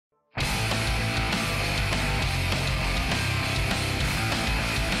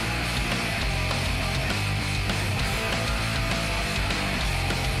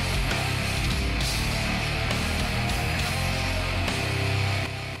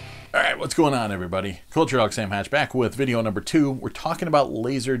Alright, what's going on, everybody? Culturedog Sam Hatch back with video number 2. We're talking about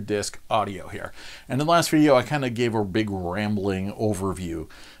LaserDisc audio here. And in the last video, I kind of gave a big rambling overview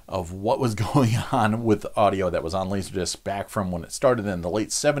of what was going on with the audio that was on LaserDisc back from when it started in the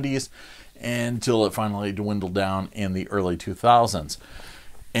late 70s until it finally dwindled down in the early 2000s.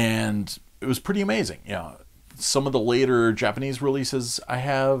 And it was pretty amazing. Yeah, some of the later Japanese releases I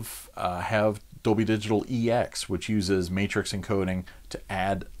have Dolby Digital EX, which uses matrix encoding to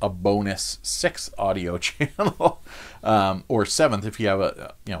add a bonus 6th audio channel, or 7th if you have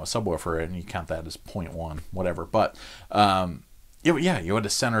a subwoofer and you count that as 0.1, whatever. But yeah, you had a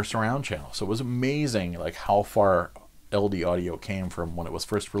center surround channel, so it was amazing like how far LD audio came from when it was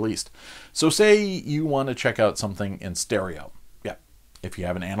first released. So say you want to check out something in stereo. Yeah, if you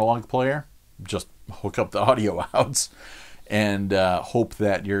have an analog player, just hook up the audio outs and hope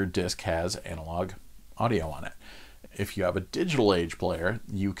that your disc has analog audio on it. If you have a digital age player,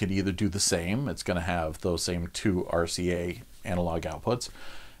 you could either do the same. It's going to have those same 2 RCA analog outputs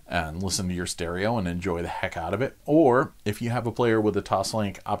and listen to your stereo and enjoy the heck out of it. Or if you have a player with a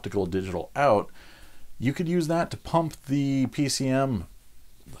Toslink optical digital out, you could use that to pump the PCM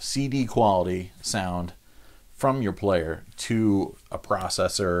CD quality sound from your player to a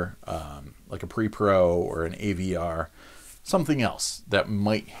processor, like a pre-pro or an AVR, something else that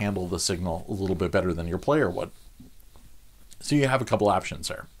might handle the signal a little bit better than your player would. So you have a couple options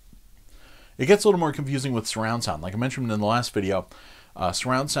there. It gets a little more confusing with surround sound. Like I mentioned in the last video,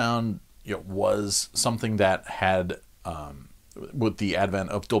 surround sound was something that had, with the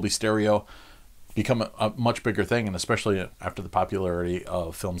advent of Dolby Stereo, become a much bigger thing, and especially after the popularity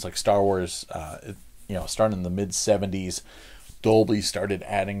of films like Star Wars, starting in the mid-70s, Dolby started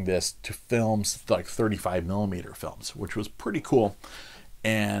adding this to films like 35mm films, which was pretty cool,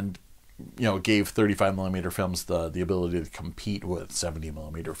 and gave 35mm films the ability to compete with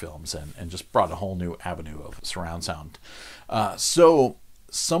 70mm films, and just brought a whole new avenue of surround sound. So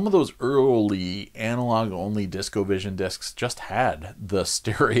some of those early analog-only DiscoVision discs just had the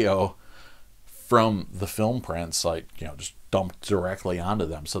stereo from the film prints, just dumped directly onto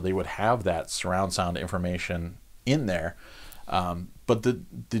them, so they would have that surround sound information in there. But the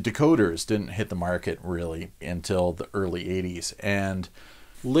decoders didn't hit the market really until the early 80s, and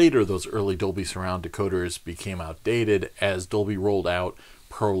later those early Dolby Surround decoders became outdated as Dolby rolled out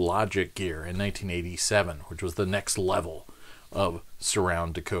Pro-Logic gear in 1987, which was the next level of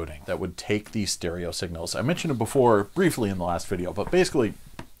surround decoding that would take these stereo signals. I mentioned it before briefly in the last video, but basically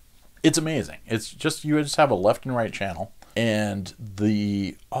it's amazing. It's just, you just have a left and right channel, and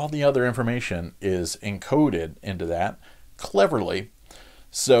all the other information is encoded into that cleverly.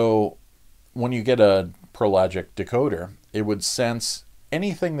 So when you get a Pro-Logic decoder, it would sense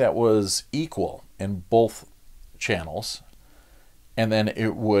anything that was equal in both channels, and then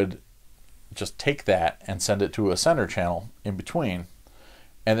it would just take that and send it to a center channel in between,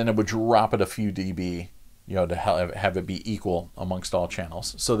 and then it would drop it a few dB, to have it be equal amongst all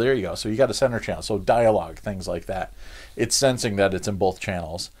channels. So there you go. So you got a center channel. So dialogue, things like that. It's sensing that it's in both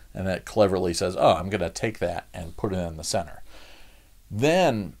channels, and it cleverly says, oh, I'm going to take that and put it in the center.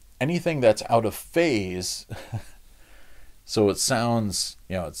 Then anything that's out of phase, so it sounds,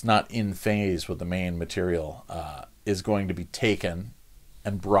 it's not in phase with the main material, is going to be taken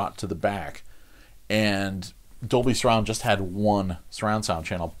and brought to the back. And Dolby Surround just had one surround sound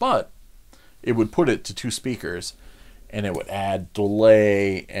channel, but it would put it to 2 speakers, and it would add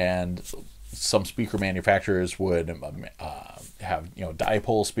delay, and some speaker manufacturers would have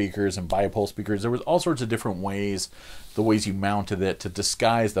dipole speakers and bipole speakers. There was all sorts of different ways, the ways you mounted it to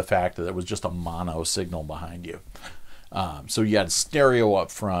disguise the fact that it was just a mono signal behind you. So you had stereo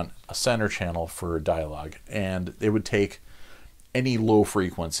up front, a center channel for dialogue, and it would take any low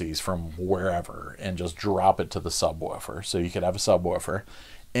frequencies from wherever and just drop it to the subwoofer. So you could have a subwoofer.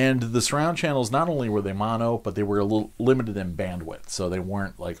 And the surround channels, not only were they mono, but they were a little limited in bandwidth. So they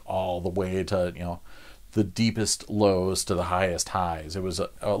weren't like all the way to, the deepest lows to the highest highs. It was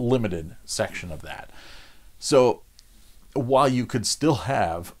a limited section of that. So while you could still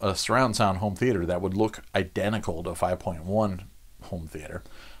have a surround sound home theater that would look identical to a 5.1 home theater,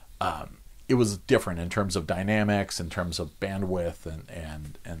 it was different in terms of dynamics, in terms of bandwidth,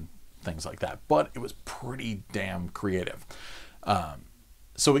 and things like that. But it was pretty damn creative.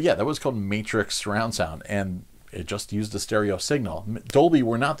 So yeah, that was called matrix surround sound, and it just used a stereo signal. Dolby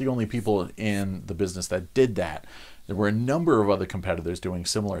were not the only people in the business that did that. There were a number of other competitors doing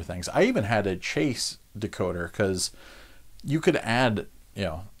similar things. I even had a Chase decoder, because you could add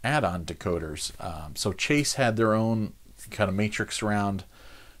add-on decoders. So Chase had their own kind of matrix surround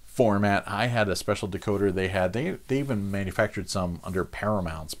format. I had a special decoder they even manufactured some under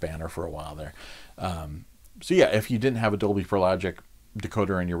Paramount's banner for a while there. So yeah, if you didn't have a Dolby Pro-Logic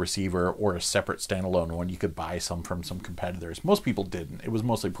decoder in your receiver or a separate standalone one, you could buy some from some competitors. Most people didn't. It was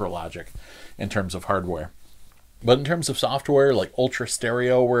mostly Pro-Logic in terms of hardware. But in terms of software, like Ultra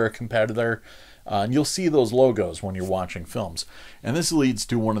Stereo were a competitor. And you'll see those logos when you're watching films. And this leads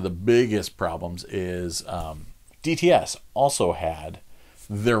to one of the biggest problems is DTS also had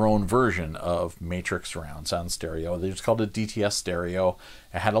their own version of Matrix Surround Sound Stereo. They just called it DTS Stereo.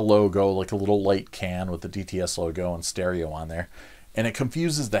 It had a logo, like a little light can with the DTS logo and stereo on there. And it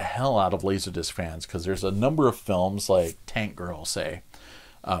confuses the hell out of LaserDisc fans because there's a number of films like Tank Girl, say,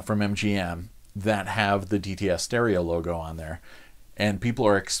 from MGM that have the DTS Stereo logo on there. And people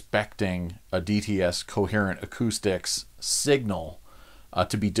are expecting a DTS coherent acoustics signal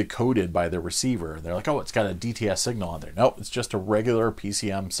to be decoded by the receiver. They're like, oh, it's got a DTS signal on there. Nope, it's just a regular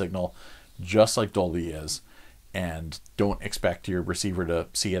PCM signal, just like Dolby is. And don't expect your receiver to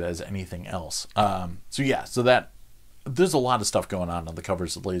see it as anything else. So yeah, so that there's a lot of stuff going on the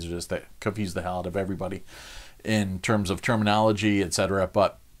covers of LaserDisc that confuse the hell out of everybody in terms of terminology, etc.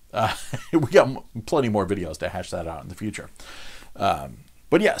 But we got plenty more videos to hash that out in the future.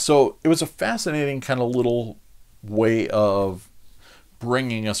 But yeah, so it was a fascinating kind of little way of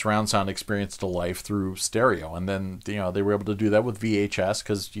bringing a surround sound experience to life through stereo. And then, you know, they were able to do that with VHS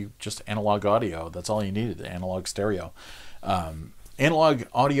because you just analog audio. That's all you needed, analog stereo. Analog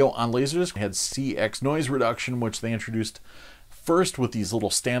audio on LaserDisc had CX noise reduction, which they introduced first with these little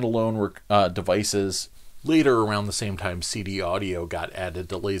standalone devices. Later, around the same time CD audio got added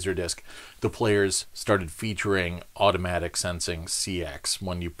to LaserDisc, the players started featuring automatic sensing CX.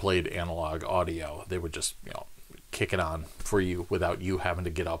 When you played analog audio, they would just, you know, kick it on for you without you having to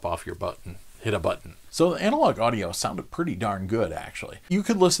get up off your button, hit a button. So the analog audio sounded pretty darn good, actually. You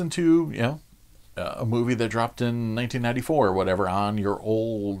could listen to, you know, a movie that dropped in 1994 or whatever on your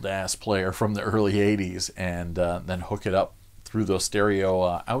old ass player from the early 80s and then hook it up through those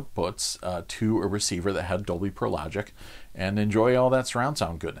stereo outputs to a receiver that had Dolby Pro-Logic and enjoy all that surround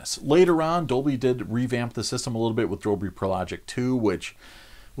sound goodness. Later on, Dolby did revamp the system a little bit with Dolby Pro-Logic II, which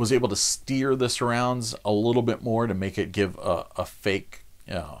was able to steer the surrounds a little bit more to make it give a fake,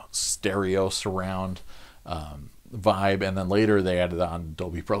 you know, stereo surround vibe. And then later they added on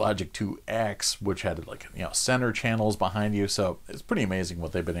Dolby Pro-Logic 2X, which had, like, you know, center channels behind you. So it's pretty amazing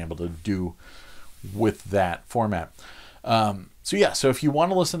what they've been able to do with that format. So yeah, so if you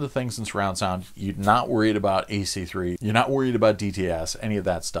want to listen to things in surround sound, you're not worried about AC3, you're not worried about DTS, any of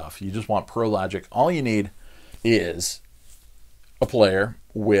that stuff. You just want Pro-Logic. All you need is a player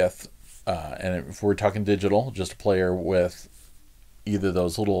with, and if we're talking digital, just a player with either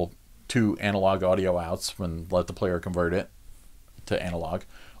those little two analog audio outs and let the player convert it to analog,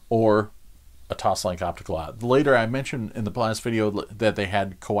 or a Toslink optical out. Later, I mentioned in the last video that they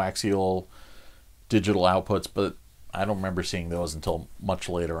had coaxial digital outputs, but I don't remember seeing those until much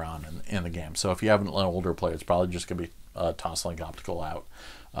later on in the game. So if you have an older player, it's probably just going to be a Toslink optical out,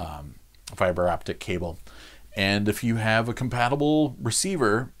 fiber optic cable. And if you have a compatible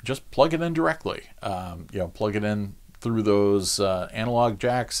receiver, just plug it in directly. You know, plug it in through those analog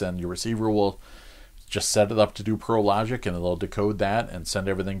jacks, and your receiver will just set it up to do Pro-Logic, and it'll decode that and send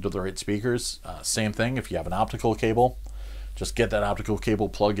everything to the right speakers. Same thing if you have an optical cable. Just get that optical cable,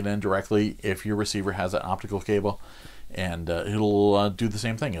 plug it in directly if your receiver has an optical cable, and it'll do the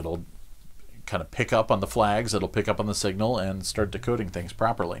same thing. It'll kind of pick up on the flags, it'll pick up on the signal, and start decoding things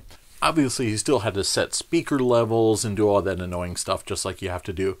properly. Obviously, you still had to set speaker levels and do all that annoying stuff, just like you have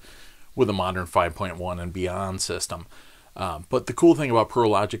to do with a modern 5.1 and beyond system. But the cool thing about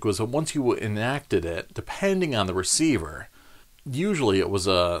Pro-Logic was that once you enacted it, depending on the receiver, usually it was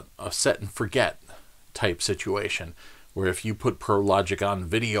a set and forget type situation, where if you put Pro-Logic on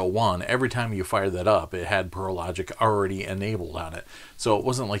video 1, every time you fired that up, it had Pro-Logic already enabled on it. So it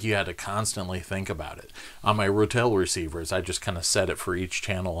wasn't like you had to constantly think about it. On my Rotel receivers, I just kind of set it for each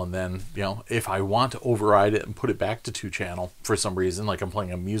channel, and then, you know, if I want to override it and put it back to 2-channel for some reason, like I'm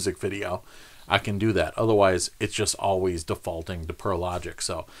playing a music video, I can do that. Otherwise, it's just always defaulting to Pro-Logic.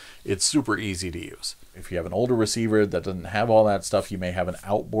 So it's super easy to use. If you have an older receiver that doesn't have all that stuff, you may have an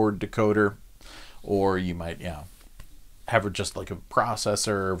outboard decoder, or you might, you know, have it just like a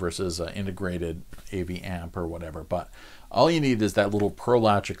processor versus an integrated AV amp or whatever. But all you need is that little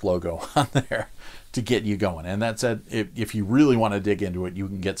Pro-Logic logo on there to get you going. And that said, if you really want to dig into it, you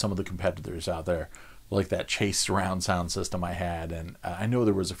can get some of the competitors out there, like that Chase surround sound system I had. And I know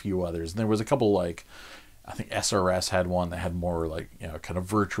there was a few others. And there was a couple, like, I think SRS had one that had more like, you know, kind of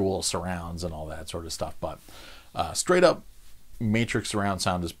virtual surrounds and all that sort of stuff. But straight up matrix surround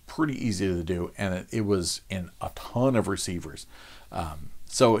sound is pretty easy to do, and it was in a ton of receivers.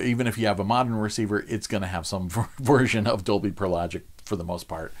 So even if you have a modern receiver, it's going to have some version of Dolby Pro-Logic for the most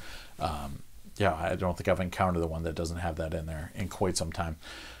part. Yeah, I don't think I've encountered the one that doesn't have that in there in quite some time.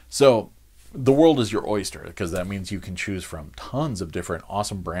 So the world is your oyster, because that means you can choose from tons of different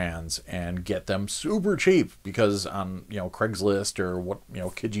awesome brands and get them super cheap, because on, you know, Craigslist or what, you know,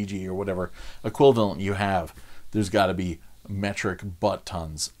 Kijiji or whatever equivalent you have, there's got to be metric butt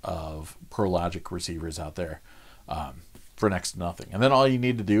tons of Pro-Logic receivers out there for next to nothing. And then all you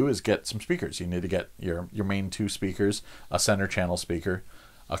need to do is get some speakers. You need to get your main 2 speakers, a center channel speaker,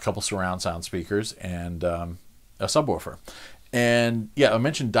 a couple surround sound speakers, and a subwoofer. And yeah, I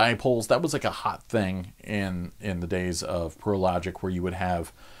mentioned dipoles. That was like a hot thing in the days of Pro-Logic, where you would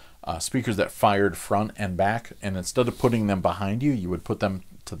have speakers that fired front and back, and instead of putting them behind you, you would put them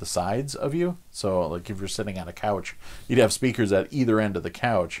to the sides of you. So like if you're sitting on a couch, you'd have speakers at either end of the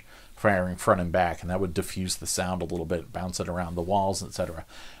couch firing front and back, and that would diffuse the sound a little bit, bounce it around the walls, etc.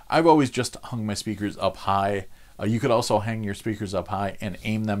 I've always just hung my speakers up high. You could also hang your speakers up high and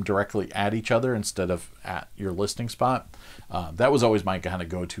aim them directly at each other instead of at your listening spot. That was always my kind of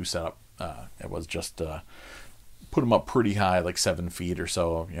go-to setup. It was just put them up pretty high, like 7 feet or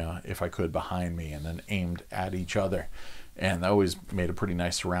so, you know, if I could, behind me, and then aimed at each other. And that always made a pretty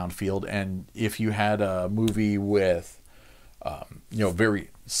nice surround field. And if you had a movie with, you know, very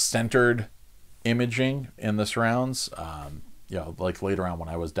centered imaging in the surrounds, you know, like later on when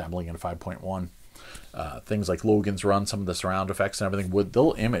I was dabbling in 5.1, things like Logan's Run, some of the surround effects and everything,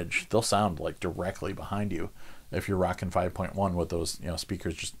 they'll sound like directly behind you if you're rocking 5.1 with those, you know,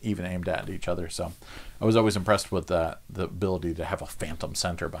 speakers just even aimed at each other. So I was always impressed with the ability to have a phantom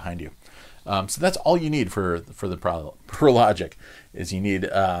center behind you. So that's all you need for the Pro-Logic, is you need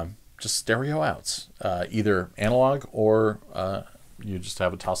just stereo outs, either analog or you just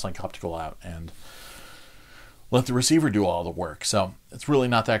have a Toslink optical out and let the receiver do all the work. So it's really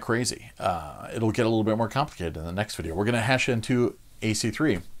not that crazy. It'll get a little bit more complicated in the next video. We're going to hash into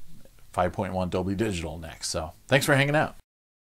AC3 5.1 Dolby Digital next. So thanks for hanging out.